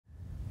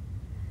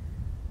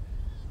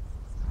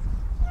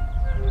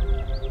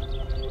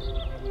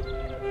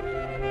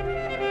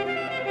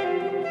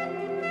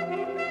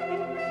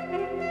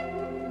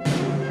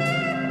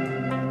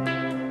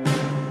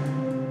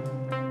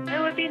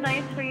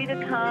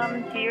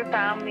come to your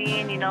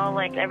family and,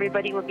 like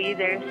everybody will be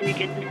there so you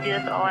get to see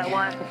us all at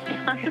once.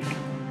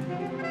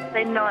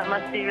 I know it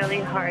must be really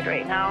hard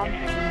right now.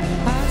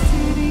 Our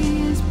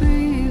city is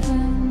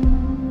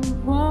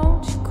breathing.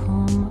 Won't you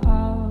come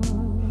out?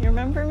 You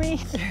remember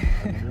me?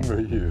 I remember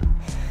you.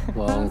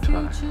 Long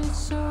time.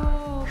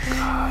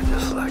 God,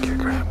 just like your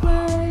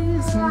grandma.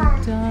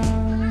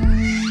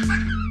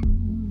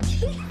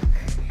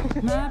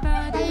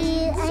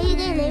 Are you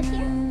gonna live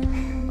here?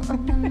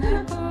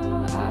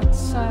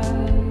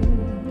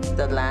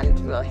 The land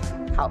will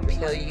help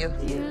heal you,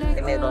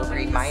 and it'll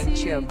remind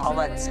you of all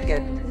that's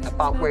good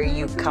about where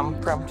you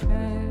come from.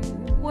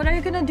 What are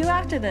you gonna do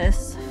after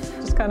this?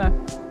 Just kind of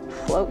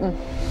floating.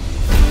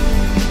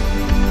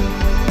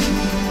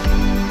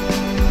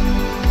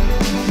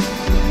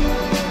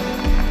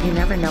 You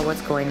never know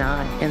what's going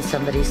on in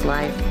somebody's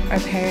life. Our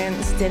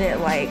parents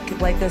didn't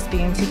like us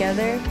being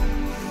together.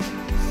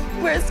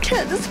 Words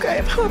can't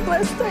describe how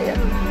blessed I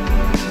am.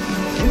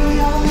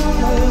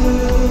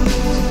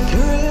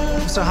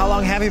 So how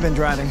long have you been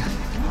driving?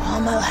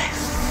 All my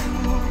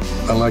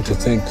life. I like to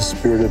think the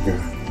spirit of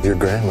your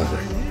grandmother,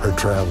 her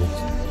travels,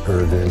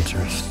 her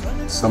adventures,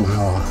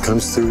 somehow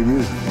comes through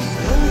you.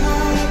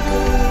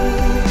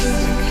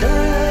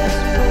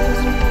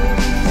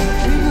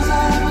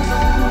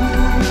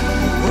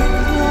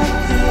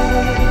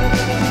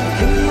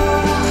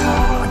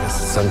 I guess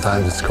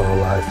sometimes it's called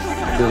life.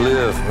 To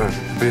live or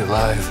be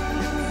alive,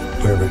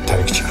 wherever it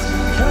takes you.